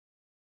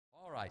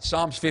right,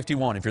 Psalms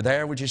 51. If you're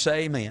there, would you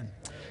say amen?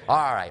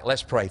 All right,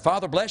 let's pray.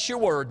 Father, bless your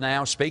word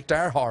now. Speak to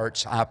our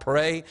hearts. I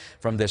pray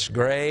from this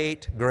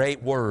great,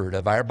 great word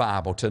of our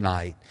Bible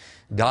tonight.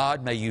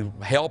 God, may you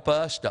help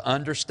us to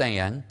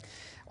understand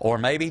or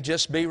maybe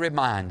just be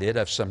reminded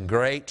of some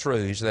great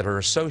truths that are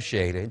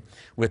associated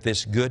with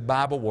this good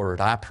Bible word,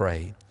 I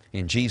pray.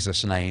 In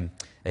Jesus' name,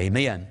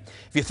 amen.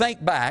 If you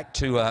think back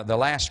to the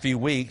last few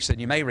weeks, then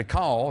you may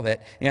recall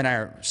that in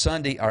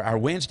our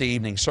Wednesday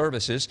evening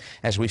services,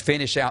 as we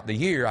finish out the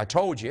year, I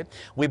told you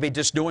we'd be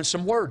just doing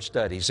some word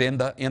studies in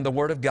the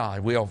Word of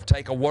God. We'll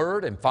take a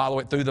word and follow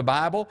it through the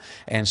Bible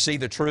and see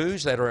the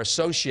truths that are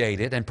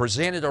associated and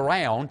presented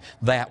around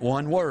that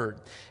one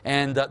word.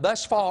 And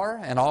thus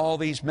far, in all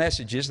these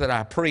messages that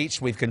I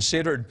preached, we've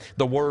considered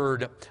the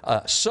word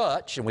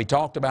such, and we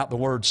talked about the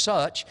word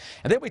such,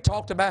 and then we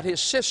talked about his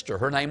sister.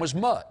 Her name was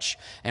Much.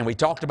 And we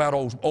talked about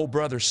old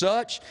brother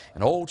Such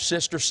and old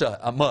sister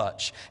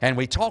Much. And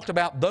we talked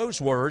about those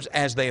words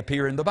as they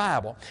appear in the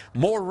Bible.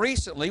 More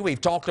recently,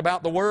 we've talked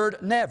about the word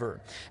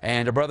never.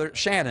 And Brother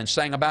Shannon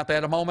sang about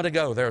that a moment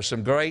ago. There are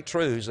some great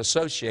truths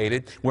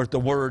associated with the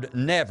word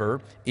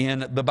never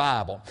in the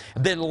Bible.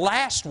 Then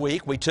last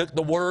week, we took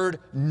the word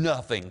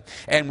nothing.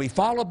 And we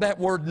followed that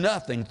word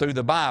nothing through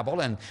the Bible.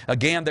 And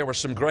again, there were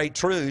some great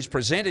truths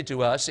presented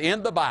to us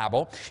in the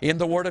Bible, in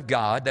the Word of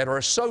God, that are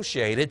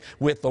associated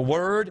with the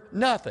word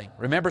nothing.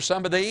 Remember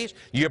some of these?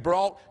 You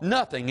brought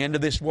nothing into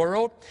this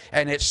world,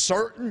 and it's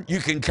certain you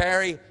can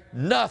carry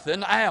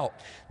nothing out.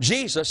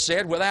 Jesus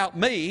said, without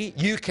me,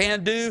 you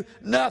can do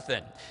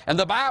nothing. And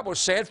the Bible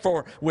said,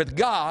 for with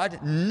God,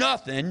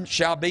 nothing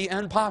shall be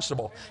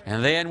impossible.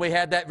 And then we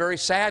had that very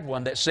sad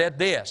one that said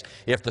this,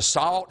 if the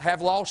salt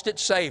have lost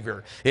its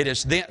savor, it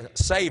is then,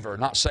 savor,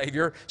 not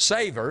savior,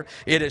 savor,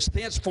 it is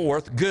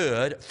thenceforth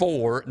good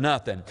for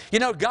nothing. You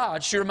know,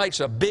 God sure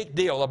makes a big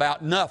deal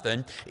about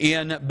nothing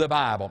in the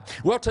Bible.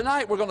 Well,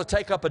 tonight we're going to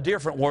take up a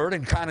different word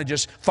and kind of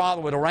just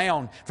follow it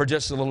around for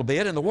just a little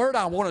bit. And the word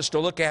I want us to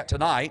look at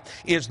tonight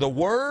is the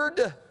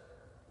word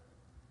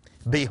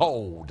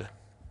behold.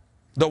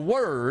 The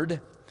word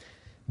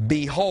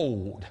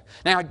behold.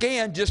 Now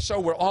again, just so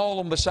we're all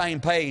on the same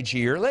page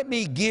here, let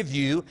me give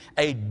you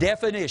a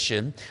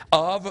definition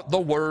of the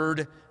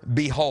word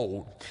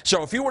behold.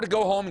 So if you were to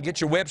go home and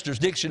get your Webster's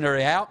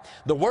Dictionary out,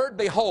 the word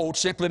behold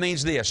simply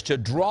means this, to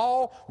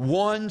draw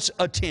one's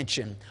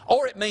attention.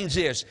 Or it means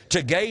this,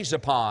 to gaze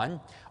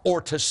upon,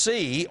 or to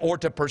see, or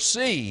to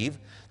perceive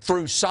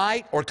through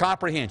sight or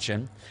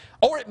comprehension.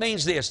 Or it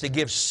means this, to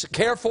give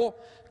careful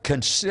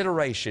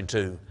consideration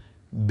to.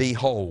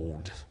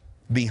 Behold.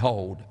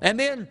 Behold. And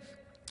then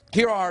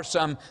here are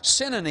some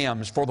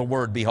synonyms for the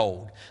word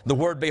behold. The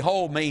word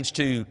behold means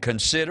to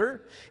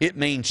consider, it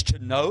means to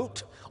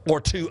note, or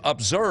to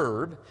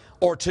observe,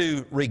 or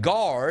to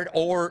regard,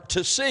 or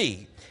to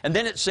see. And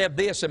then it said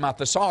this in my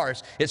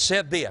thesaurus, it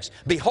said this,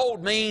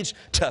 behold means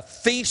to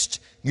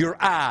feast your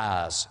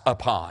eyes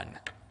upon.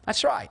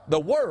 That's right. The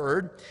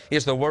word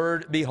is the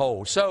word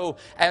behold. So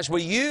as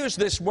we use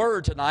this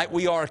word tonight,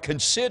 we are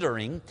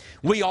considering,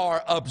 we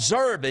are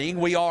observing,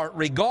 we are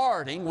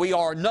regarding, we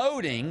are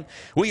noting,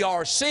 we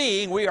are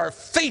seeing, we are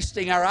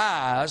feasting our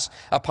eyes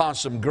upon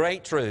some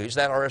great truths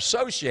that are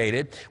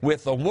associated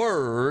with the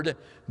word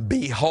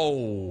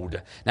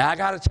behold. Now I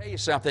got to tell you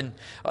something,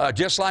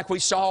 just like we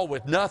saw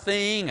with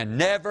nothing and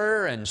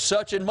never and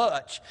such and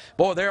much,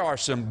 boy, there are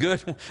some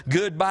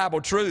good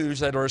Bible truths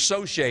that are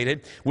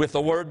associated with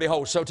the word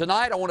behold. So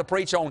tonight I want to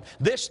preach on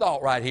this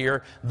thought right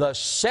here, the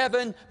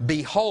seven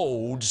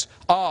beholds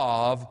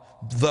of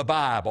the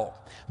Bible.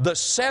 The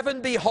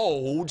seven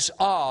beholds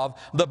of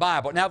the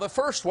Bible. Now the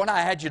first one,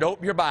 I had you to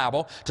open your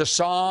Bible to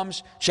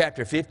Psalms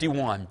chapter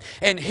 51.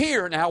 And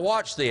here, now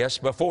watch this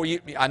before you,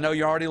 I know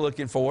you're already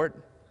looking for it.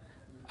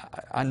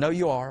 I know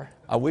you are.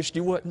 I wished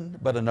you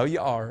wouldn't, but I know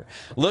you are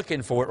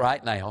looking for it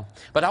right now.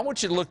 But I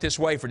want you to look this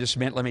way for just a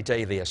minute. Let me tell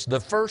you this. The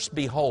first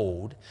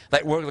behold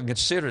that we're going to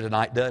consider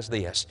tonight does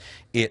this.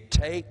 It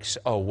takes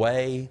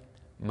away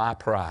my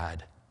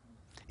pride.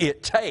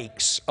 It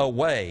takes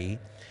away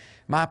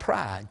my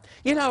pride.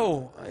 You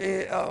know,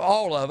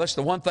 all of us,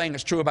 the one thing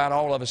that's true about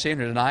all of us here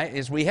tonight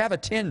is we have a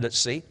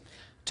tendency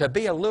to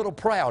be a little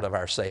proud of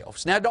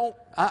ourselves. Now,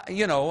 I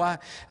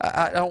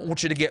don't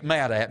want you to get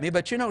mad at me,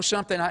 but you know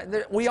something,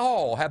 we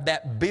all have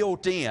that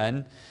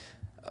built-in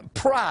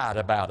pride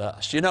about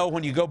us. You know,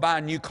 when you go buy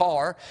a new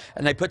car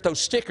and they put those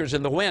stickers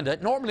in the window,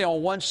 normally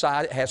on one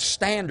side it has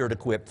standard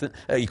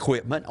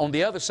equipment. On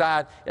the other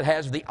side it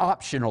has the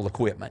optional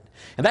equipment.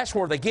 And that's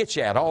where they get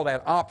you at, all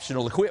that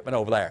optional equipment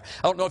over there.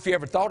 I don't know if you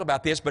ever thought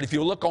about this, but if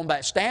you look on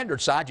that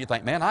standard side, you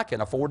think, man, I can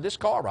afford this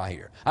car right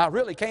here. I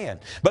really can.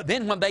 But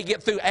then when they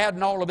get through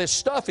adding all of this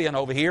stuff in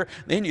over here,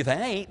 then you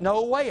think, ain't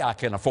no way I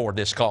can afford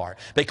this car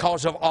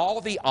because of all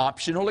the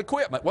optional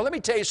equipment. Well, let me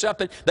tell you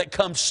something that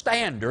comes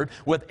standard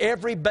with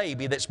every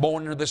baby that's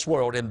born into this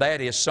world, and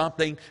that is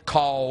something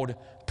called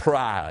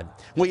pride.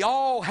 We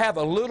all have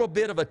a little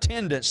bit of a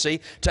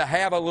tendency to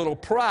have a little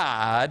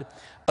pride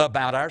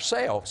about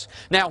ourselves.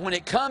 Now, when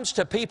it comes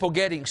to people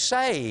getting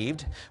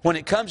saved, when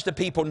it comes to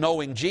people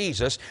knowing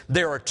Jesus,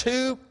 there are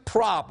two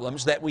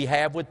problems that we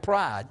have with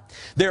pride.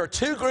 There are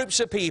two groups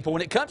of people.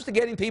 When it comes to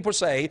getting people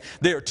saved,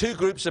 there are two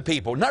groups of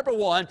people. Number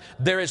one,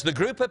 there is the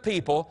group of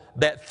people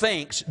that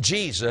thinks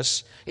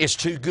Jesus is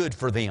too good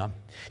for them.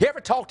 You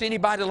ever talk to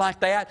anybody like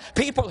that?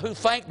 People who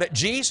think that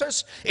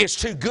Jesus is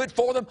too good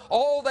for them.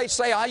 Oh, they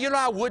say, you know,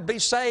 I would be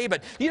saved,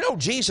 but you know,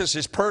 Jesus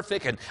is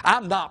perfect and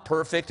I'm not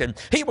perfect, and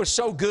He was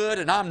so good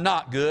and I'm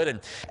not good,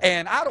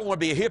 and I don't want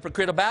to be a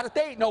hypocrite about it.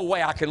 There ain't no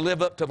way I can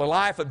live up to the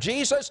life of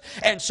Jesus,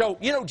 and so,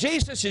 you know,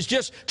 Jesus is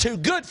just too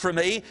good for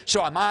me,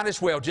 so I might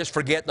as well just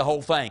forget the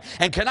whole thing.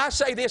 And can I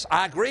say this?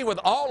 I agree with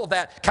all of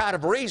that kind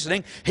of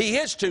reasoning. He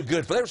is too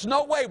good for. There's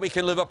no way we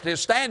can live up to His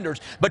standards,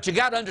 but you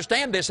got to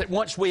understand this, that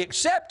once we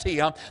accept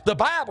Him, the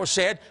Bible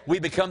said we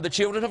become the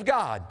children of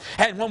God.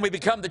 And when we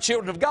become the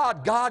children of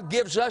God, God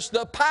gives us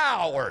the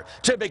power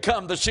to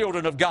become the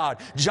children of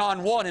God.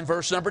 John 1 in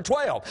verse number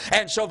 12.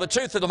 And so the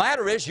truth of the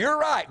matter is, you're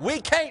right.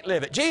 We can't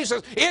live it.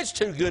 Jesus is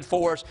too good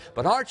for us.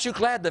 But aren't you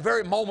glad the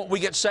very moment we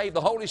get saved,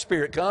 the Holy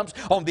Spirit comes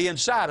on the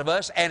inside of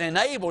us and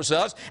enables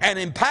us and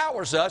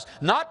empowers us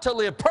not to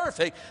live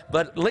perfect,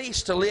 but at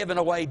least to live in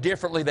a way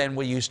differently than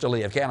we used to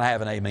live. Can I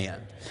have an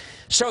amen?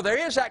 So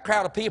there is that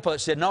crowd of people that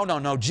said, no, no,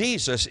 no,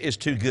 Jesus is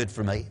too good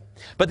for me.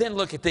 But then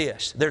look at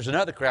this. There's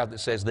another crowd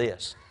that says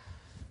this: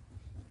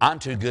 I'm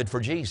too good for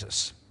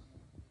Jesus.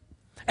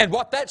 And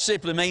what that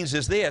simply means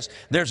is this: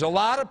 there's a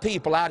lot of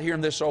people out here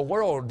in this old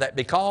world that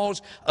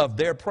because of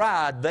their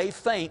pride, they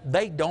think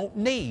they don't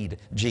need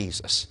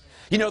Jesus.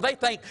 You know, they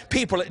think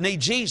people that need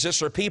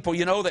Jesus are people,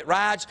 you know, that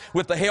rides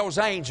with the Hells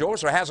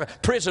Angels or has a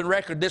prison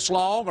record this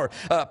long, or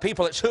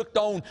people that's hooked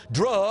on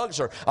drugs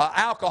or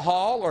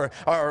alcohol,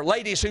 or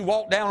ladies who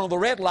walk down on the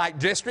red light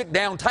district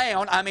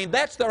downtown. I mean,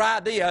 that's their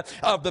idea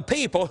of the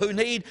people who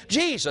need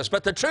Jesus.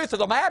 But the truth of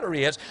the matter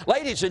is,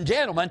 ladies and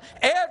gentlemen,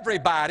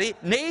 everybody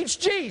needs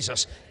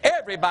Jesus.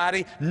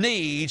 Everybody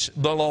needs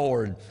the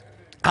Lord.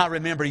 I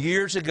remember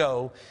years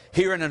ago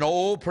hearing an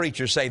old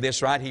preacher say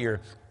this right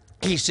here.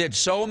 He said,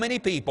 so many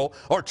people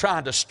are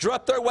trying to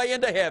strut their way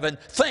into heaven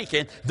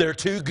thinking they're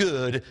too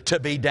good to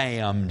be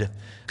damned.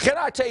 Can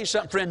I tell you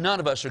something, friend? None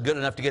of us are good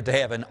enough to get to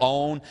heaven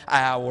on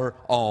our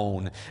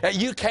own.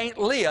 You can't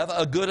live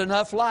a good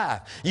enough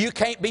life. You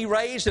can't be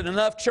raised in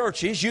enough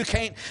churches. You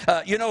can't,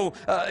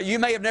 you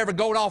may have never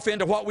gone off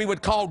into what we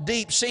would call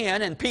deep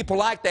sin, and people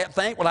like that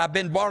think, well, I've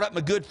been brought up in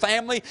a good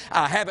family.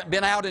 I haven't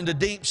been out into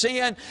deep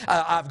sin.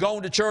 I've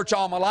gone to church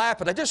all my life.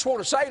 But I just want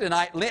to say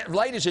tonight,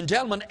 ladies and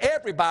gentlemen,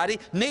 everybody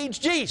needs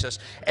Jesus.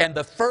 And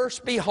the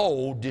first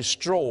behold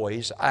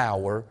destroys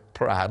our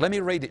pride. Let me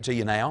read it to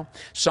you now.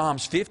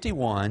 Psalms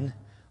 51,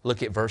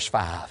 look at verse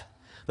 5.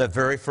 The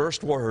very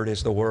first word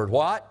is the word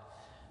what?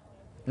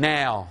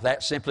 Now.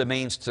 That simply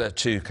means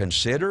to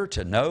consider,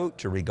 to note,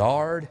 to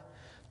regard,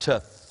 to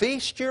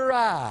feast your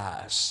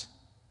eyes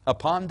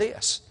upon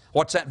this.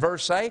 What's that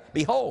verse say?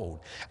 Behold,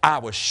 I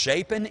was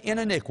shapen in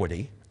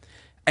iniquity,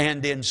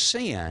 and in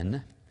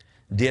sin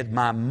did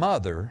my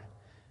mother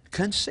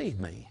conceive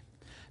me.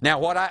 Now,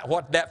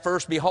 what that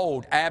first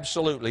behold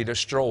absolutely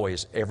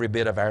destroys every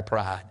bit of our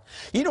pride.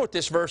 You know what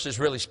this verse is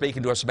really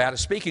speaking to us about?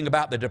 It's speaking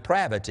about the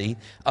depravity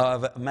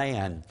of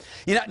man.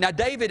 You know, now,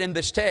 David in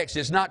this text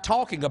is not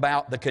talking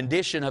about the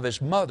condition of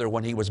his mother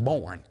when he was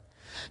born.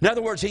 In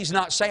other words, he's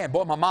not saying,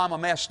 boy, my mama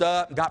messed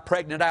up and got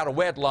pregnant out of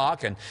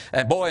wedlock, and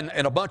boy,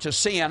 in a bunch of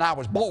sin, I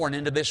was born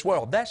into this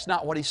world. That's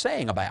not what he's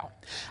saying about.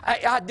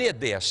 I did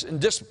this,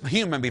 and just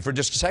humor me for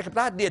just a second,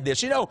 but I did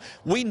this. You know,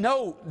 we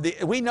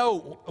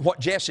know what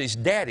Jesse's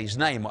daddy's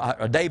name,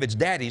 David's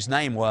daddy's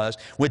name was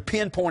with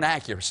pinpoint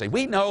accuracy.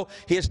 We know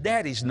his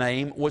daddy's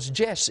name was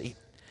Jesse.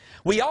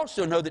 We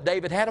also know that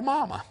David had a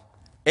mama.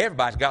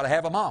 Everybody's got to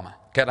have a mama.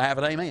 Can I have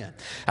an amen?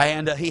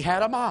 And he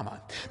had a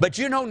mama. But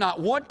you know, not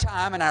one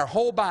time in our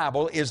whole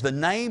Bible is the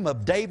name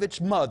of David's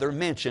mother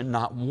mentioned.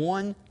 Not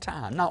one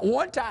time. Not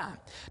one time.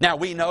 Now,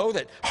 we know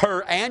that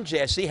her and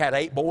Jesse had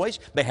 8 boys.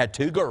 They had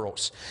 2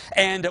 girls.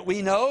 And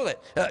we know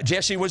that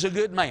Jesse was a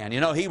good man. You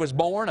know, he was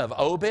born of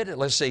Obed.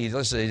 Let's see.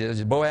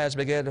 Boaz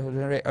begat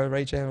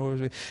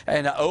Rachel.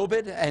 And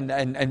Obed.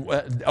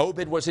 And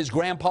Obed was his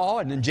grandpa.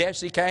 And then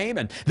Jesse came.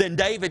 And then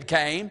David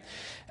came.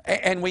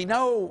 And we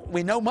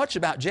know much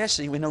about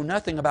Jesse. We know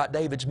nothing about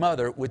David's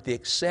mother with the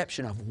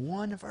exception of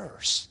one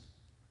verse.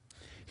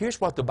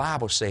 Here's what the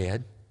Bible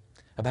said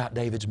about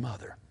David's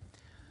mother.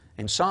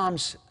 In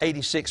Psalms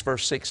 86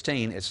 verse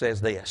 16 it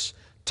says this: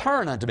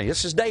 Turn unto me.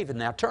 This is David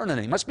now. Turn unto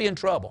me. He must be in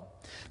trouble.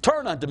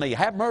 Turn unto me.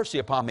 Have mercy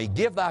upon me.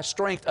 Give thy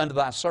strength unto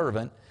thy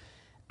servant,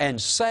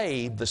 and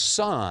save the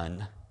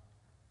son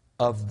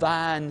of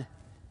thine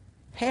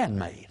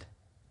handmaid.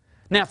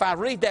 Now, if I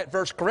read that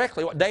verse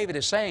correctly, what David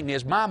is saying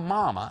is, my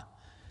mama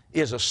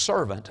is a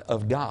servant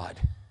of God.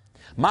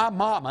 My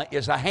mama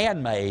is a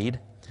handmaid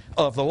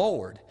of the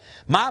Lord.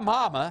 My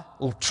mama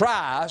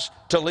tries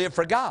to live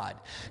for God.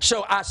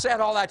 So I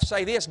said all that to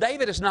say this.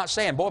 David is not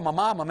saying, boy, my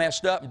mama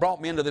messed up and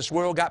brought me into this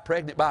world, got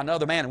pregnant by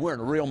another man, and we're in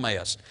a real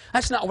mess.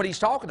 That's not what he's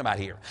talking about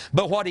here.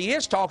 But what he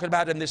is talking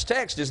about in this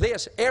text is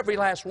this. Every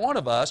last one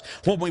of us,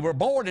 when we were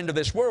born into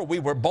this world, we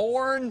were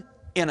born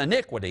in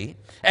iniquity,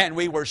 and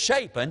we were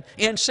shapen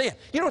in sin.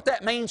 You know what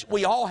that means?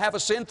 We all have a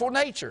sinful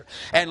nature.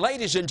 And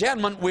ladies and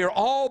gentlemen, we're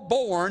all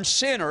born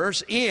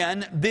sinners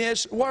in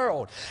this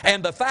world.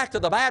 And the fact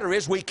of the matter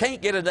is we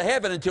can't get into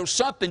heaven until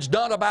something's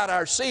done about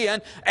our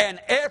sin, and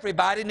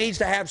everybody needs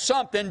to have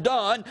something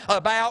done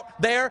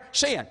about their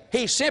sin.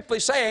 He's simply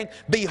saying,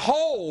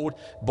 behold.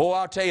 Boy,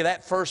 I'll tell you,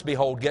 that first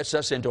behold gets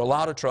us into a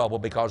lot of trouble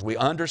because we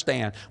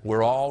understand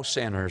we're all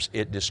sinners.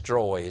 It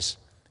destroys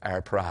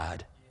our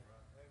pride.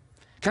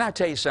 Can I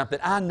tell you something?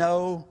 I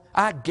know,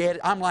 I get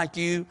it. I'm like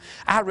you.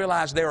 I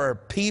realize there are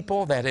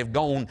people that have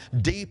gone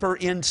deeper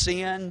in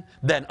sin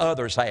than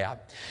others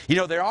have. You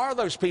know, there are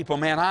those people,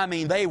 man, I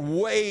mean, they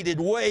waded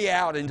way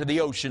out into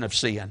the ocean of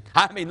sin.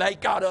 I mean, they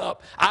got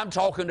up. I'm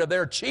talking to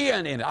their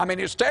chin in it. I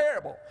mean, it's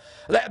terrible.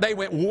 They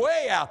went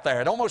way out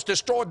there. It almost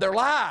destroyed their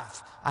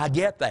life. I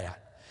get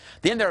that.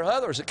 Then there are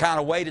others that kind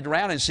of waded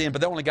around in sin,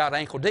 but they only got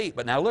ankle deep.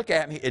 But now look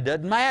at me. It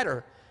doesn't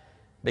matter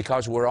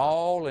because we're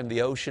all in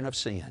the ocean of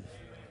sin.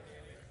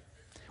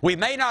 We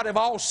may not have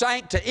all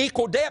sank to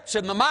equal depths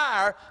in the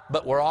mire,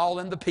 but we're all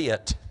in the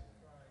pit.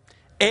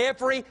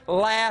 Every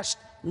last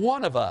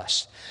one of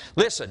us.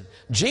 Listen,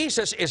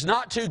 Jesus is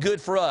not too good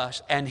for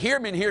us. And hear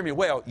me and hear me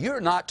well. You're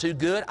not too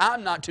good.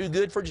 I'm not too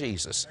good for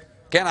Jesus.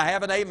 Can I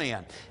have an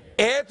amen?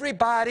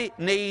 Everybody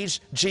needs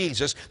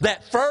Jesus.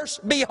 That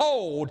first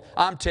behold,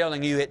 I'm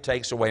telling you, it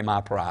takes away my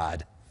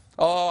pride.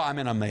 Oh, I'm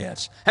in a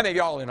mess. How many of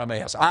y'all in a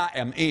mess? I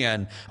am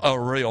in a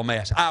real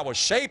mess. I was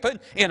shapen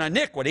in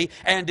iniquity,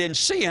 and in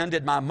sin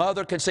did my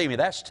mother conceive me.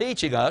 That's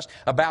teaching us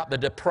about the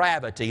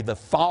depravity, the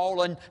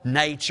fallen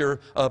nature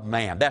of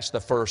man. That's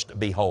the first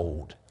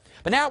behold.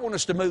 But now I want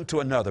us to move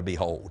to another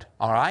behold,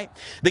 all right?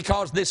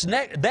 Because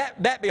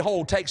that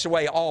behold takes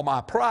away all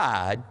my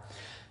pride.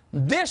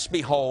 This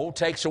behold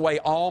takes away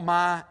all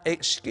my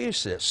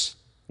excuses.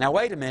 Now,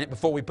 wait a minute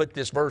before we put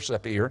this verse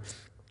up here.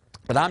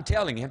 But I'm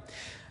telling you,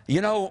 you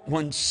know,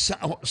 when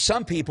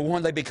some people,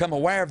 when they become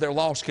aware of their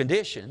lost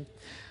condition,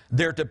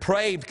 their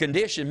depraved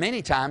condition,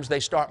 many times they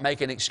start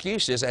making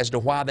excuses as to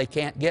why they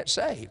can't get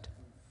saved.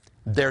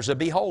 There's a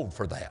behold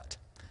for that.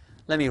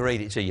 Let me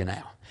read it to you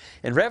now.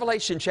 In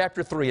Revelation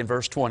chapter 3 and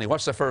verse 20,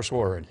 what's the first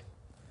word?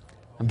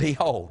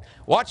 Behold.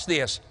 Watch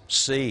this.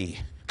 See,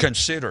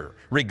 consider,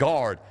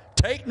 regard,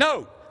 take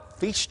note.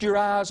 Feast your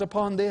eyes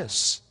upon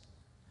this.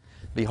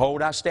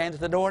 Behold, I stand at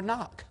the door and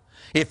knock.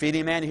 If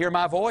any man hear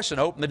my voice and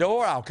open the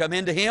door, I'll come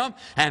into him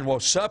and will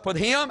sup with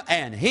him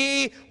and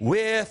he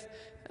with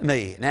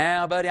me.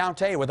 Now, buddy, I'll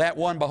tell you, with that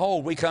one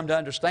behold, we come to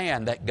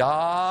understand that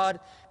God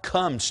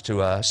comes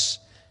to us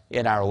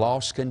in our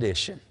lost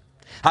condition.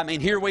 I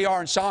mean, here we are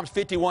in Psalms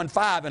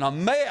 51:5 in a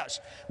mess.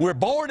 We're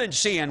born in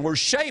sin. We're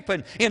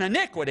shapen in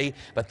iniquity.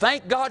 But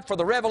thank God for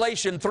the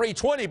Revelation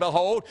 3:20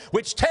 behold,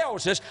 which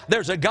tells us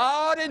there's a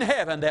God in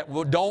heaven that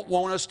don't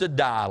want us to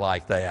die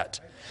like that.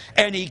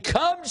 And He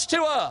comes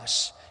to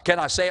us. Can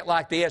I say it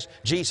like this?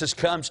 Jesus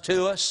comes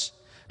to us.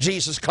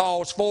 Jesus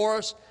calls for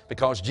us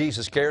because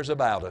Jesus cares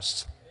about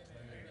us.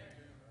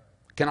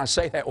 Can I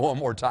say that one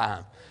more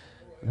time?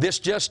 This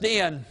just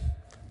in.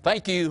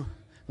 Thank you.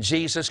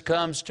 Jesus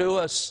comes to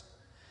us.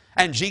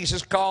 And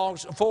Jesus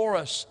calls for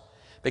us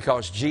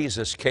because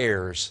Jesus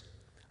cares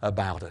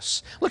about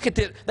us. Look at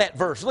that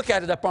verse. Look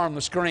at it up on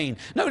the screen.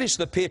 Notice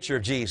the picture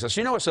of Jesus.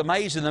 You know, it's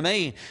amazing to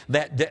me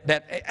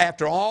that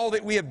after all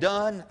that we have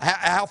done,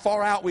 how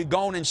far out we've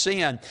gone in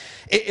sin,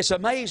 it's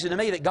amazing to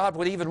me that God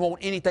would even want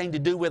anything to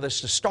do with us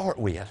to start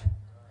with.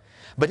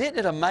 But isn't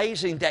it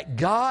amazing that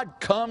God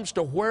comes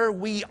to where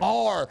we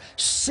are,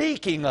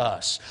 seeking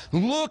us,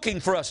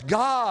 looking for us?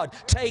 God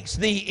takes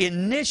the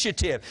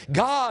initiative.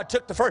 God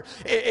took the first.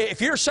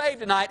 If you're saved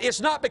tonight, it's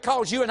not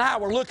because you and I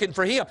were looking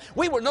for Him.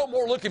 We were no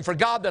more looking for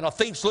God than a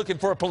thief's looking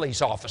for a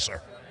police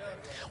officer.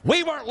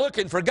 We weren't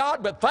looking for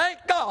God, but thank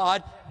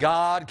God,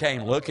 God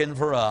came looking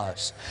for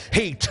us.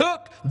 He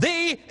took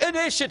the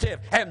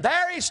initiative, and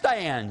there He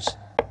stands,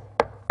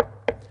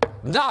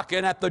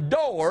 knocking at the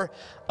door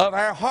of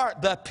our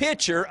heart, the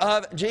picture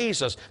of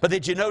Jesus. But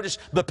did you notice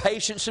the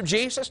patience of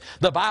Jesus?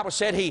 The Bible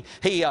said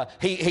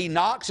he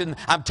knocks, and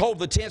I'm told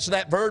the tense of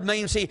that verb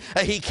means he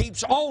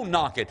keeps on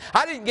knocking.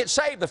 I didn't get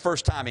saved the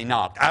first time He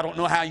knocked. I don't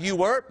know how you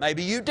were.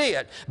 Maybe you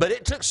did. But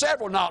it took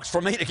several knocks for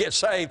me to get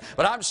saved.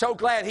 But I'm so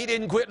glad He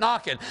didn't quit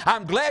knocking.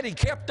 I'm glad He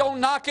kept on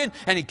knocking,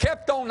 and He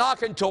kept on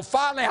knocking until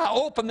finally I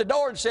opened the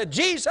door and said,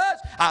 Jesus,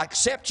 I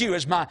accept You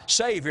as my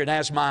Savior and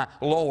as my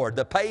Lord.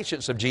 The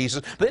patience of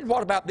Jesus. But then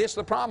what about this,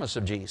 the promise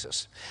of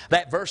Jesus?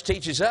 That verse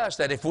teaches us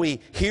that if we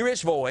hear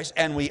His voice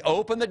and we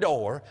open the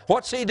door,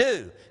 what's He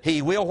do?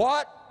 He will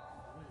what?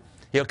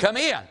 He'll come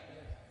in.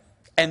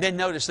 And then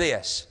notice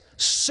this,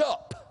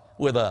 sup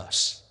with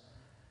us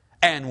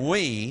and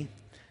we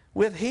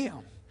with Him.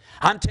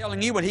 I'm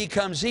telling you, when He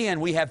comes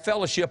in, we have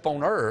fellowship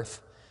on earth,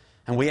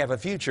 And we have a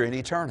future in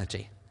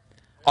eternity.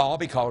 All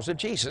because of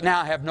Jesus.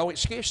 Now I have no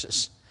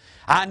excuses.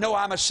 I know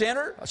I'm a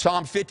sinner.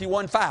 Psalm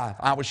 51:5.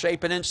 I was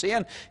shapen in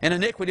sin and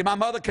iniquity. My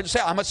mother could say,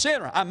 I'm a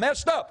sinner. I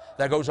messed up.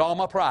 There goes all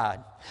my pride.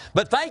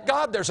 But thank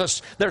God there's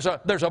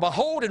a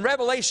behold in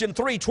Revelation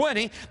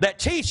 3:20 that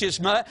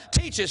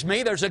teaches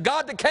me there's a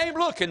God that came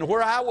looking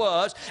where I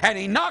was, and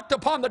He knocked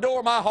upon the door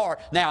of my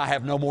heart. Now I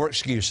have no more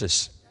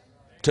excuses.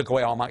 Took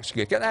away all my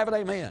excuses. Can I have an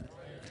amen?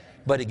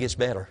 But it gets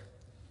better.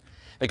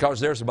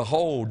 Because there's a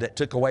behold that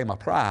took away my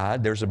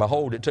pride. There's a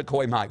behold that took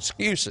away my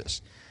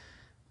excuses.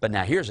 But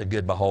now here's a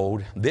good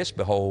behold. This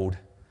behold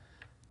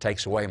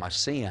takes away my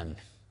sin.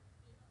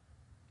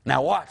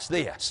 Now watch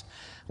this.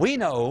 We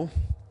know,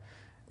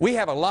 we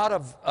have a lot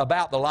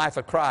about the life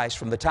of Christ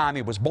from the time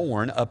He was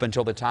born up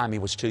until the time He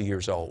was 2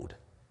 years old.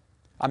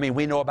 I mean,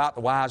 we know about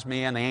the wise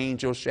men, the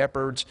angels,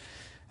 shepherds.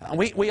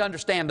 We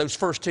understand those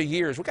first 2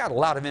 years. We got a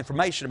lot of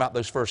information about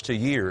those first 2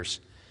 years.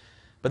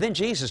 But then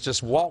Jesus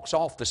just walks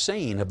off the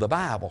scene of the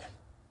Bible.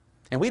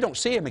 And we don't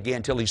see Him again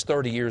until He's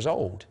 30 years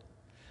old.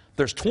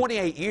 There's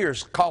 28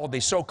 years called the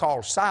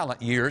so-called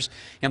silent years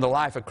in the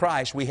life of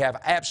Christ. We have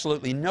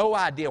absolutely no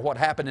idea what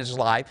happened in His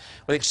life,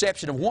 with the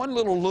exception of one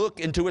little look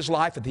into His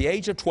life at the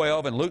age of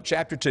 12 in Luke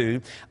chapter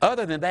 2.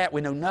 Other than that,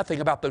 we know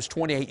nothing about those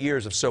 28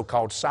 years of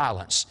so-called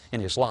silence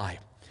in His life.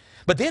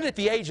 But then at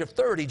the age of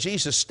 30,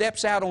 Jesus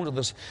steps out onto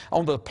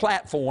the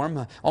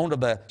platform, onto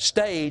the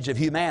stage of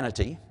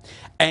humanity.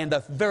 And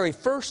the very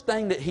first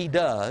thing that He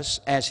does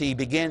as He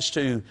begins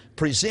to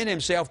present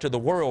Himself to the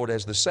world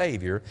as the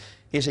Savior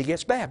is He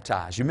gets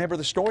baptized. You remember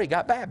the story? He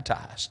got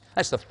baptized.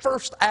 That's the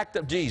first act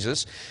of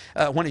Jesus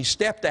when He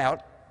stepped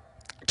out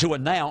to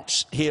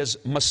announce His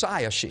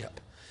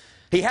Messiahship.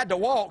 He had to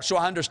walk, so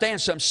I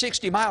understand, some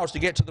 60 miles to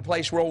get to the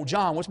place where old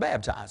John was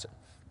baptizing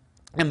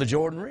in the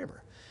Jordan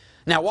River.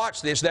 Now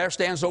watch this. There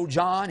stands old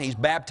John. He's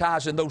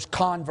baptizing those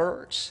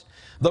converts,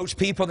 those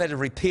people that have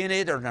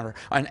repented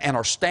and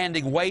are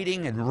standing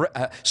waiting and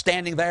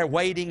standing there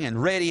waiting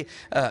and ready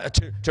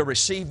to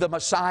receive the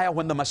Messiah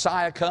when the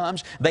Messiah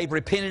comes. They've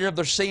repented of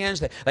their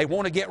sins. They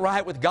want to get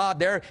right with God.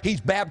 There, He's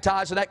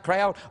baptizing that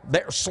crowd.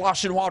 They're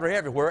sloshing water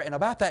everywhere. And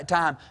about that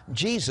time,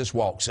 Jesus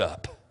walks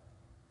up.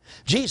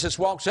 Jesus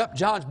walks up,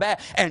 John's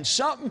back, and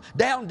something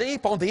down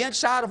deep on the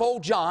inside of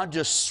old John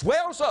just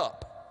swells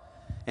up.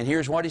 And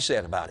here's what he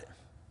said about it.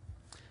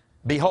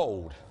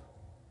 Behold,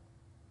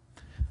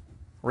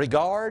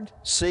 regard,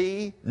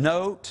 see,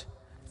 note,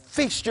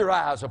 feast your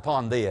eyes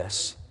upon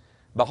this.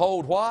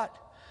 Behold what?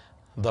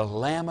 The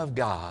Lamb of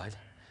God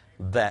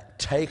that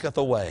taketh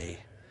away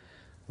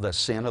the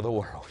sin of the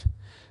world.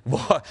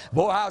 Boy,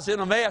 I was in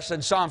a mess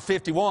in Psalm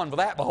 51 with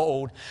that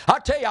behold. I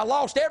tell you, I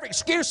lost every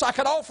excuse I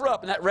could offer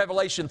up in that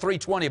Revelation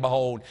 3:20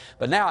 behold.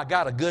 But now I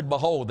got a good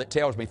behold that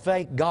tells me,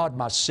 thank God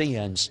my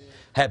sins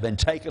have been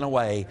taken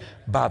away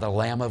by the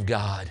Lamb of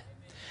God.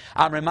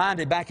 I'm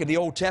reminded back in the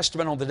Old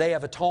Testament on the Day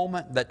of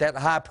Atonement that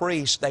high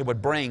priest, they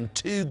would bring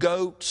 2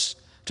 goats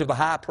to the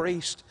high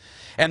priest.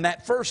 And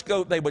that first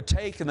goat they would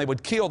take and they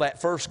would kill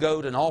that first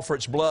goat and offer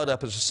its blood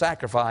up as a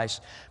sacrifice.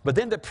 But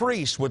then the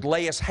priest would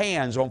lay his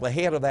hands on the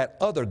head of that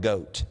other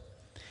goat.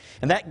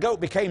 And that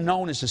goat became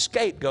known as the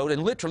scapegoat.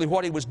 And literally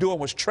what he was doing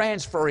was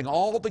transferring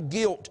all the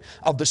guilt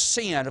of the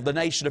sin of the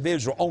nation of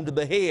Israel onto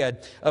the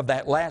head of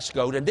that last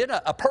goat. And then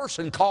a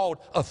person called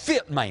a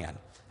fit man,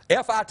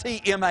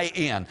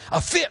 F-I-T-M-A-N,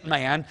 a fit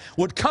man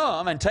would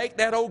come and take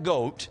that old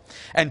goat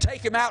and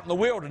take him out in the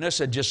wilderness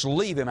and just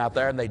leave him out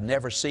there, and they'd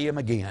never see him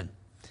again.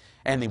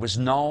 And he was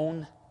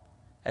known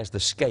as the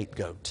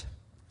scapegoat.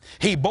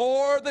 He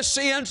bore the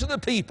sins of the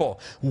people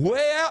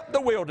way out in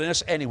the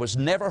wilderness, and he was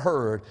never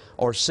heard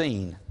or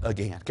seen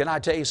again. Can I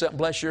tell you something,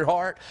 bless your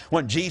heart?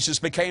 When Jesus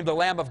became the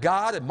Lamb of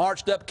God and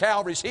marched up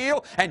Calvary's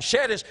hill and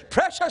shed His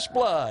precious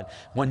blood,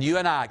 when you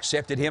and I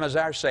accepted Him as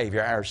our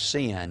Savior, our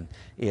sin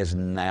is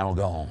now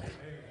gone.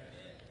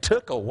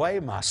 Took away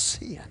my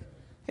sin.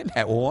 Isn't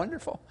that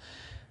wonderful?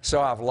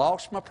 So I've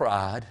lost my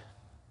pride.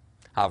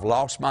 I've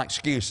lost my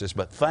excuses,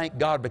 but thank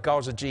God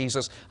because of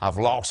Jesus, I've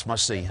lost my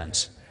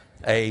sins.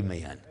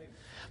 Amen.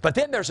 But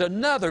then there's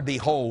another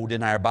behold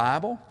in our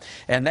Bible,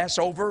 and that's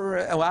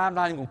over, well, I'm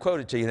not even going to quote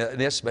it to you,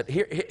 this, but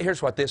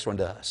here's what this one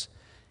does.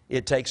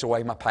 It takes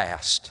away my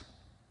past.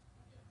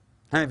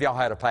 How many of y'all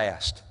had a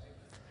past?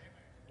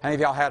 How many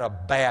of y'all had a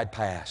bad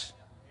past?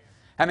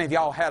 How many of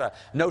y'all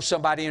know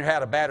somebody in here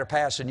had a badder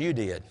past than you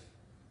did?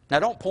 Now,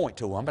 don't point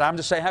to them, but I'm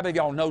just saying, how many of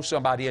y'all know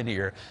somebody in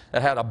here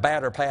that had a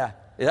badder past?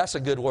 That's a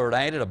good word,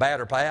 ain't it? A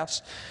badder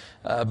past?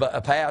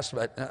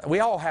 But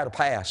we all had a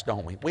past,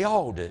 don't we? We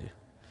all do.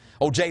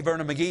 Old J.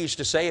 Vernon McGee used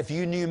to say, if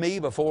you knew me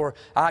before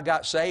I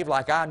got saved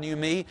like I knew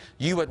me,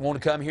 you wouldn't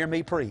want to come hear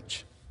me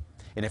preach.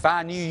 And if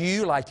I knew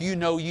you like you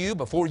know you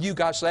before you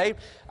got saved,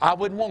 I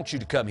wouldn't want you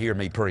to come hear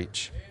me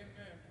preach.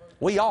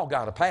 We all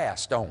got a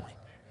past, don't we?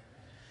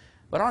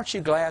 But aren't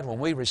you glad when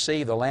we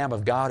receive the Lamb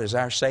of God as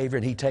our Savior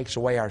and He takes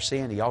away our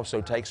sin, He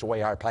also takes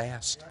away our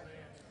past?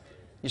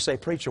 You say,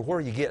 preacher, where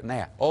are you getting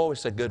that? Oh,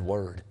 it's a good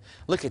word.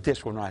 Look at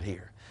this one right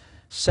here.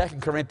 2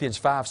 Corinthians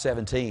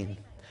 5:17.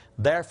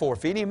 Therefore,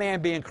 if any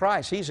man be in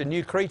Christ, he's a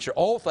new creature.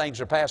 Old things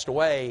are passed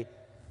away.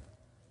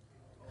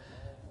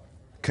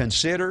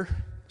 Consider,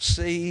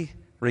 see,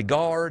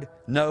 regard,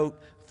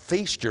 note,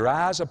 feast your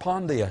eyes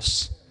upon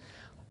this.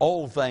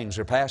 Old things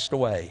are passed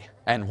away.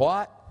 And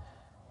what?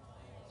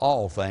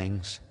 All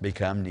things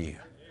become new.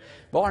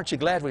 Well, aren't you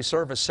glad we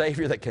serve a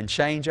Savior that can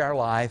change our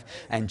life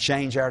and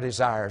change our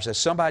desires? As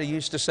somebody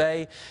used to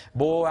say,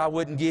 boy, I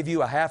wouldn't give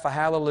you a half a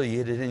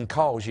hallelujah that didn't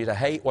cause you to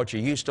hate what you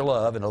used to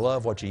love and to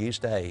love what you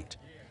used to hate.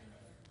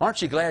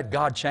 Aren't you glad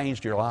God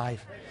changed your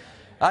life?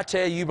 I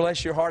tell you,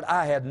 bless your heart,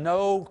 I had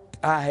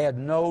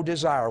no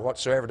desire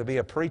whatsoever to be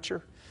a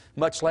preacher,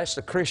 much less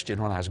a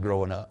Christian when I was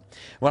growing up.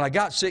 When I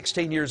got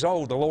 16 years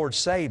old, the Lord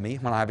saved me.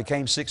 When I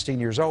became 16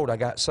 years old, I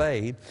got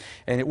saved.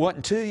 And it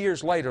wasn't 2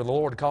 years later the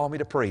Lord called me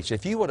to preach.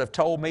 If you would have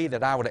told me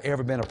that I would have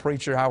ever been a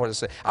preacher, I would have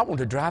said, I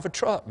wanted to drive a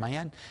truck,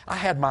 man. I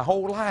had my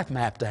whole life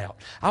mapped out.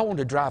 I wanted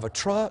to drive a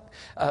truck.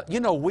 You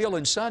know, Will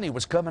and Sonny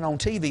was coming on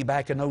TV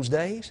back in those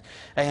days.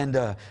 And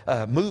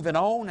moving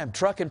on and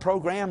trucking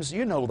programs,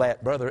 you know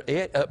that,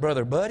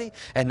 Brother Buddy.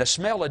 And the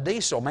smell of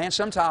diesel, man,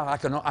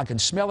 sometimes I can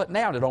smell it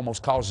now and it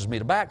almost causes me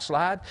to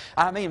backslide.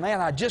 I mean,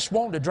 man, I just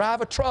wanted to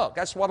drive a truck.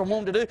 That's what I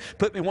wanted to do.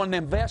 Put me one of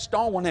them vests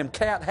on, one of them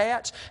cat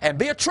hats, and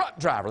be a truck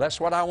driver. That's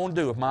what I want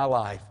to do with my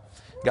life.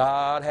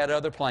 God had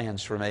other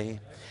plans for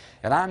me.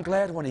 And I'm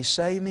glad when He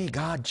saved me,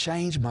 God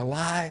changed my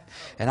life.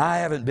 And I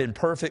haven't been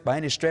perfect by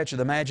any stretch of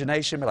the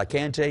imagination, but I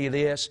can tell you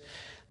this.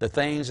 The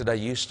things that I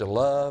used to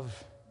love,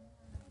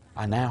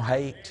 I now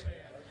hate.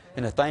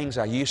 And the things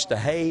I used to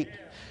hate,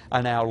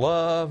 I now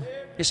love.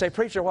 You say,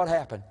 preacher, what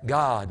happened?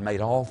 God made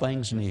all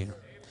things new.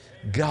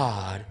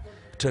 God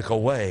took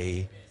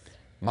away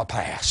my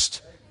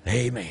past.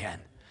 Amen.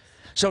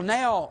 So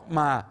now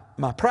my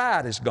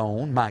pride is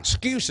gone, my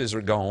excuses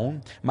are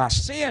gone, my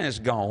sin is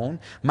gone,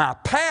 my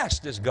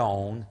past is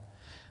gone,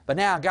 but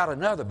now I got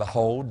another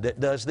behold that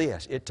does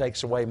this. It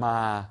takes away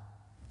my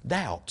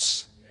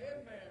doubts.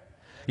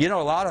 You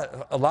know,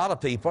 a lot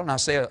of people, and I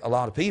say a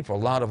lot of people, a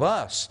lot of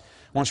us,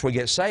 once we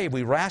get saved,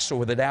 we wrestle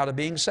with the doubt of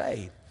being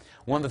saved.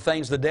 One of the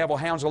things the devil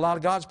hounds a lot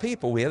of God's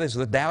people with is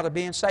the doubt of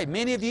being saved.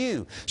 Many of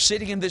you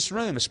sitting in this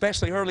room,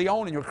 especially early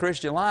on in your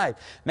Christian life,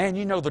 man,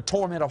 you know the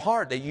torment of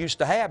heart that you used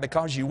to have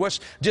because you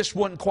just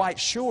wasn't quite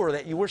sure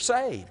that you were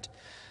saved.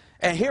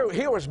 And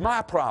here was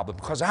my problem,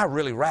 because I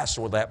really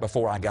wrestled with that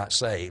before I got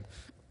saved.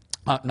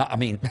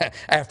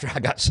 After I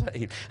got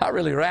saved, I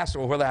really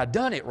wrestled with whether I'd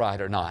done it right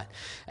or not.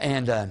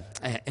 And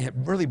it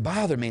really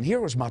bothered me. And here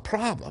was my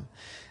problem.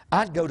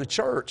 I'd go to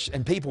church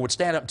and people would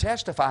stand up and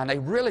testify, and they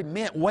really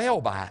meant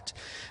well by it.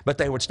 But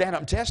they would stand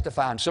up and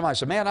testify, and somebody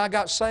said, man, I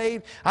got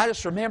saved. I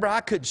just remember I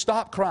couldn't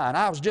stop crying.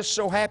 I was just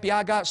so happy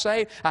I got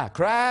saved. I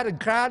cried and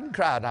cried and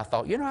cried. And I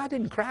thought, you know, I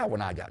didn't cry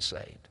when I got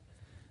saved.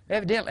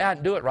 Evidently, I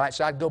didn't do it right,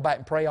 so I'd go back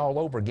and pray all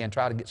over again,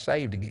 try to get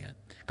saved again,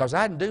 because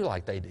I didn't do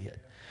like they did.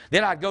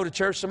 Then I'd go to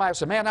church, somebody would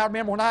say, man, I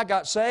remember when I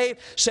got saved,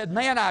 said,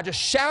 man, I just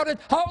shouted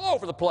all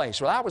over the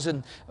place. Well, I was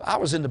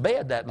in the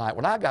bed that night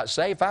when I got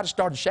saved. If I'd have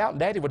started shouting,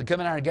 Daddy would have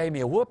come in there and gave me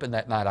a whooping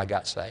that night I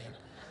got saved.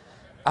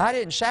 I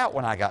didn't shout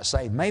when I got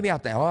saved. Maybe I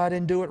think, oh, I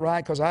didn't do it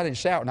right because I didn't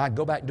shout, and I'd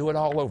go back and do it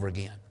all over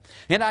again.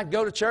 Then I'd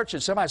go to church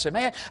and somebody said,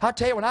 man, I'll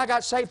tell you, when I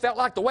got saved, felt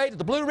like the weight of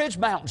the Blue Ridge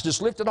Mountains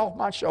just lifted off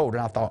my shoulder.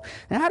 And I thought,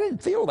 I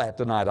didn't feel that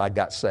the night I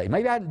got saved.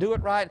 Maybe I didn't do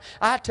it right.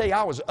 I tell you,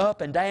 I was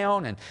up and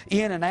down and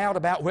in and out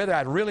about whether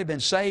I'd really been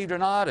saved or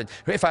not, and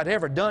if I'd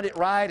ever done it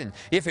right, and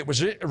if it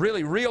was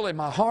really real in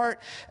my heart.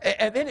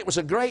 And then it was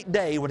a great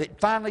day when it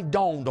finally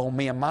dawned on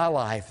me in my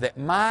life that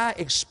my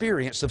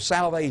experience of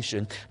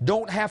salvation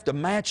don't have to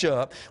match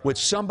up with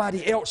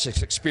somebody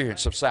else's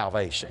experience of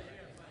salvation.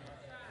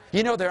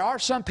 You know, there are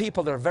some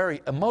people that are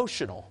very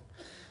emotional.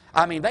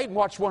 I mean, they can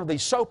watch one of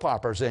these soap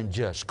operas and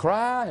just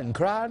cry and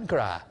cry and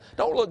cry.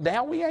 Don't look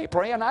down, we ain't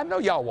praying. I know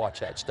y'all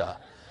watch that stuff.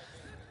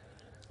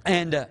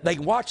 And they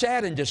can watch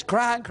that and just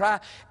cry and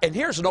cry. And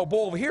here's an old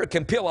boy over here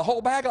can peel a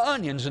whole bag of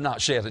onions and not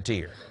shed a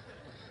tear.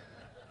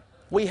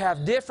 We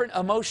have different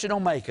emotional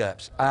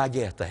makeups. I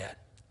get that.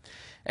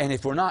 And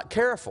if we're not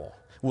careful,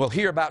 we'll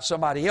hear about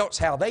somebody else,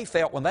 how they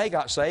felt when they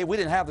got saved. We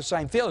didn't have the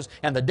same feelings,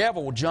 and the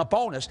devil will jump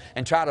on us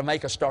and try to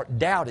make us start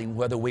doubting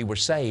whether we were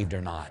saved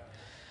or not.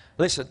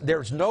 Listen,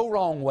 there's no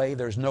wrong way,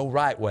 there's no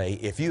right way.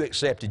 If you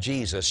accepted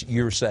Jesus,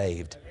 you're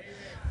saved.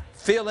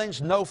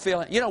 Feelings, no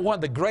feeling. You know, one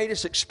of the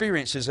greatest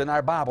experiences in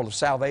our Bible of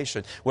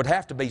salvation would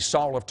have to be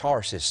Saul of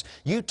Tarsus.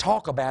 You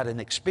talk about an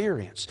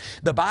experience.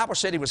 The Bible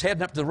said he was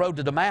heading up the road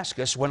to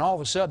Damascus when all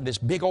of a sudden this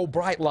big old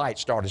bright light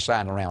started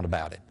shining around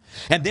about it.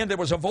 And then there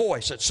was a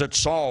voice that said,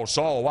 Saul,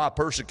 Saul, why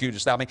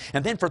persecutest thou me?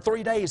 And then for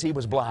 3 days he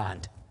was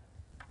blind.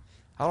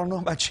 I don't know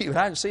about you, but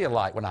I didn't see a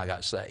light when I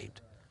got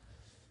saved.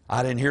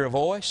 I didn't hear a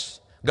voice.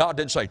 God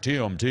didn't say,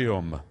 Tim,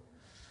 Tim,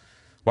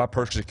 why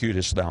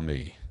persecutest thou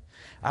me?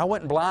 I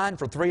wasn't blind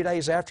for 3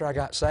 days after I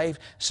got saved.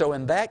 So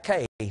in that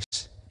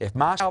case, if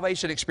my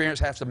salvation experience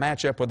has to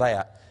match up with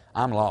that,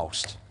 I'm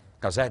lost,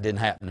 because that didn't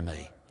happen to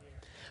me.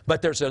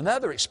 But there's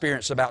another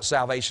experience about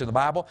salvation in the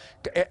Bible,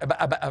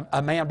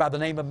 a man by the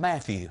name of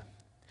Matthew.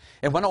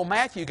 And when old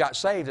Matthew got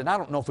saved, and I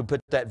don't know if we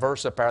put that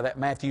verse up there, that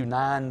Matthew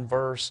 9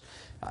 verse,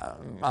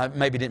 I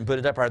maybe didn't put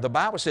it up there. The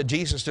Bible said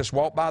Jesus just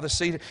walked by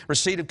the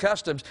receipt of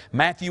customs.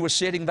 Matthew was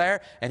sitting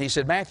there, and he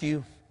said,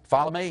 Matthew,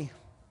 follow me.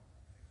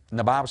 And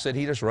the Bible said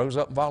he just rose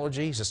up and followed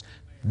Jesus.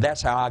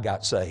 That's how I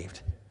got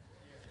saved.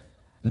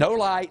 No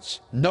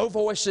lights, no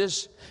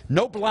voices,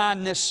 no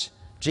blindness.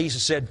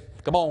 Jesus said,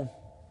 come on.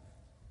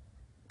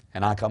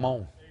 And I come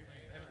on.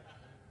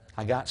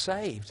 I got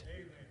saved.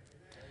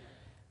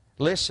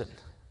 Listen.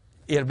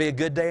 It'll be a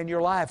good day in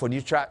your life when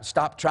you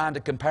stop trying to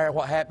compare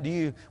what happened to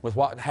you with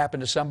what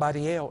happened to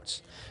somebody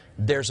else.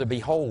 There's a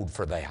behold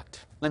for that.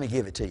 Let me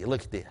give it to you.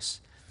 Look at this.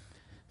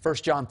 1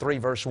 John 3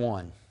 verse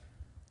 1.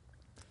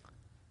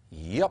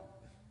 Yep.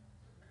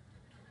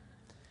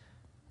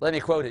 Let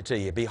me quote it to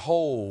you.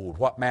 Behold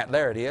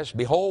there it is.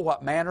 Behold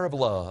what manner of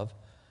love.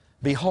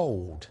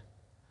 Behold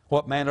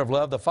what manner of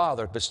love the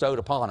Father bestowed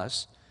upon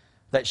us,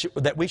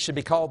 that we should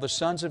be called the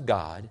sons of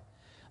God.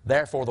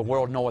 Therefore the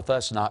world knoweth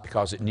us not,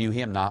 because it knew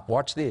Him not.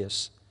 Watch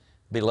this.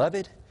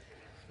 Beloved,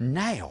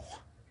 now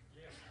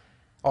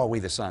are we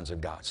the sons of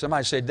God.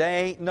 Somebody said,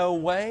 there ain't no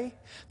way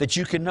that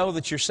you can know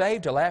that you're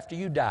saved till after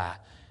you die.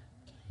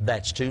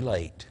 That's too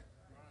late.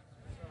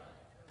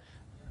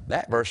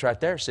 That verse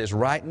right there says,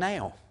 right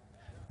now,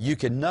 you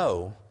can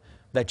know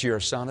that you're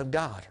a son of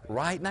God.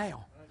 Right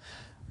now.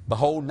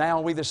 Behold, now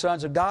are we the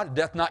sons of God. It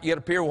doth not yet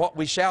appear what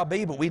we shall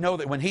be, but we know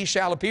that when He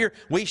shall appear,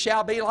 we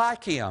shall be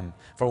like Him,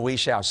 for we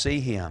shall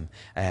see Him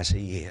as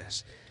He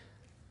is.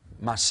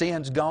 My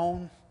sin's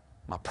gone.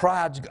 My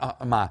pride's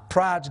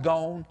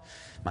gone.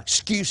 My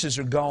excuses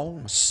are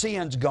gone. My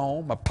sin's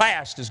gone. My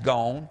past is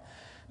gone.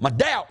 My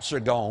doubts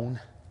are gone.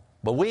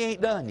 But we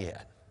ain't done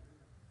yet.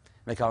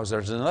 Because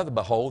there's another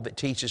behold that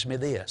teaches me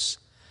this,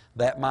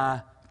 that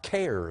my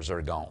cares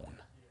are gone.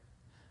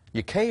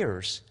 Your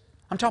cares?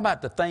 I'm talking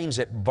about the things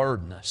that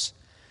burden us.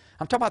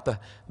 I'm talking about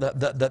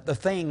the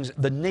things,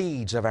 the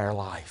needs of our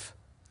life.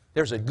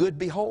 There's a good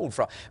behold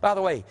from. By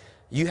the way,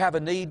 you have a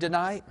need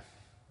tonight?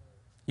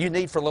 You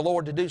need for the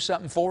Lord to do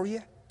something for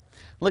you?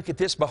 Look at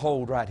this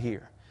behold right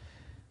here.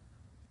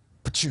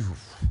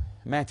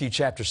 Matthew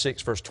chapter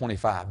 6 verse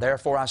 25.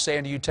 Therefore I say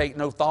unto you, take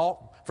no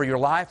thought for your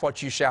life,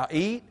 what you shall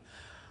eat,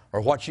 or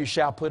what you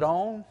shall put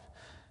on,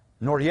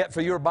 nor yet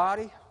for your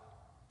body.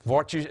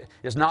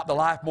 Is not the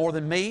life more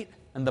than meat,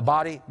 and the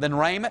body than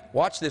raiment?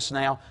 Watch this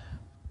now.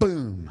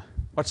 Boom.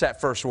 What's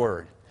that first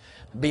word?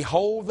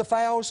 Behold the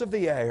fowls of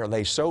the air.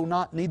 They sow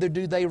not, neither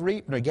do they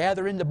reap, nor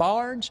gather into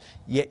barns.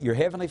 Yet your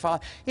heavenly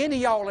Father. Any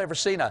of y'all ever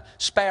seen a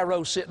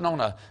sparrow sitting on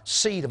a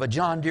seat of a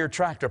John Deere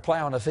tractor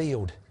plowing a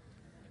field?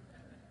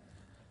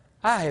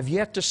 I have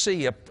yet to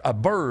see a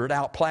bird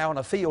out plowing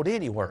a field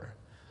anywhere.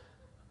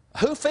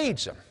 Who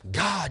feeds them?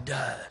 God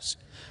does.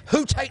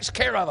 Who takes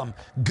care of them?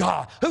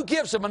 God. Who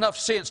gives them enough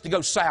sense to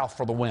go south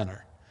for the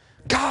winter?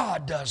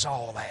 God does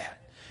all that.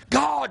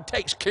 God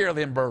takes care of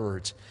them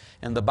birds.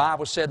 And the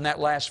Bible said in that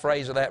last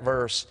phrase of that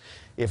verse,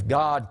 if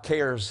God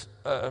cares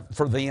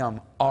for them,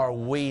 are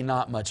we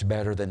not much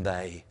better than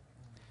they?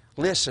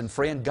 Listen,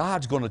 friend,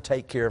 God's going to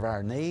take care of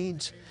our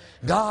needs.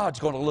 God's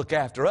going to look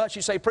after us.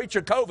 You say,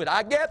 preacher, COVID.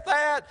 I get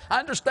that. I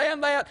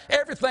understand that.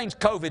 Everything's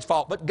COVID's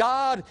fault. But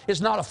God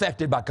is not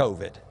affected by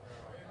COVID.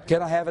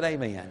 Can I have an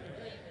amen?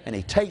 And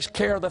He takes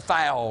care of the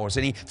fowls,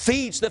 and He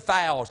feeds the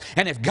fowls.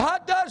 And if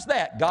God does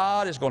that,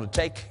 God is going to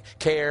take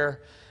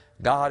care.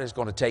 God is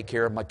going to take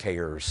care of my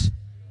cares.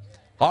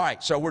 All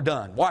right, so we're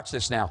done. Watch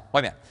this now. Wait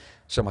a minute.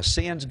 So my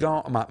sin's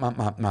gone.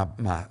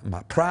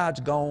 My pride's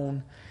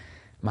gone.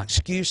 My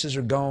excuses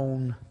are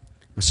gone.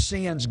 My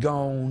sin's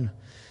gone.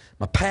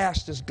 My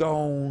past is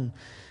gone.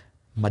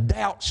 My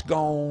doubt's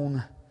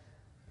gone.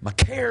 My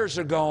cares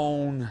are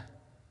gone. And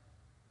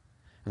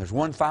there's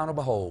one final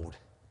behold.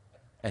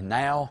 And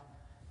now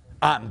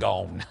I'm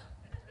gone.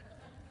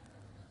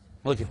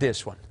 Look at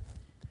this one.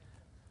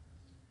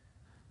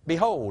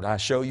 Behold, I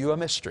show you a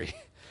mystery.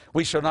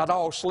 We shall not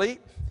all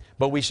sleep,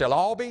 but we shall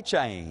all be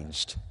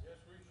changed.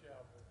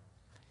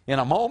 In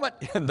a moment,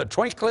 in the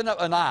twinkling of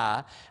an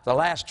eye, the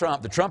last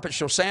trump, the trumpet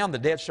shall sound, the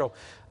dead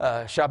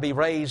shall be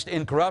raised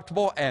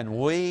incorruptible, and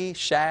we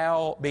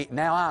shall be.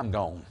 Now I'm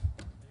gone.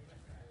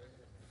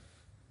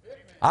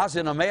 I was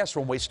in a mess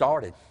when we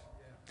started.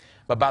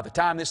 But by the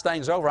time this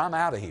thing's over, I'm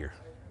out of here.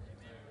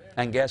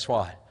 And guess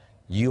what?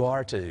 You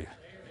are too.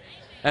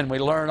 And we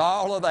learn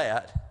all of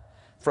that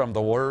from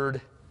the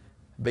word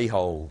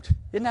behold.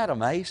 Isn't that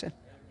amazing?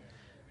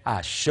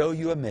 I show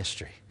you a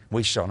mystery.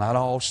 We shall not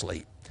all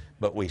sleep,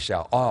 but we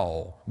shall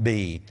all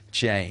be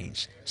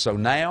changed. So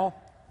now,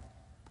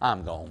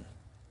 I'm gone.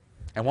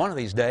 And one of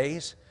these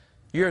days,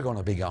 you're going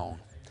to be gone.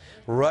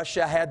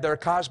 Russia had their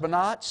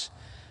cosmonauts.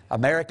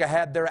 America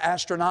had their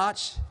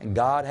astronauts. And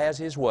God has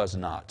His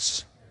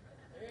was-nots.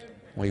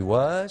 We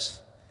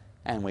was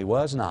and we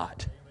was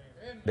not.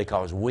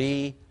 Because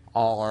we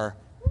are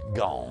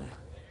gone.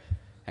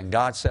 And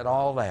God said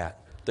all that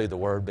through the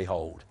word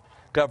behold.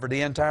 Covered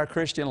the entire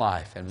Christian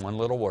life in one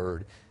little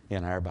word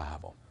in our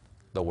Bible.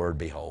 The word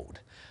behold.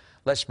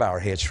 Let's bow our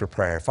heads for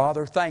prayer.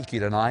 Father, thank you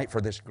tonight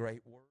for this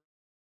great word.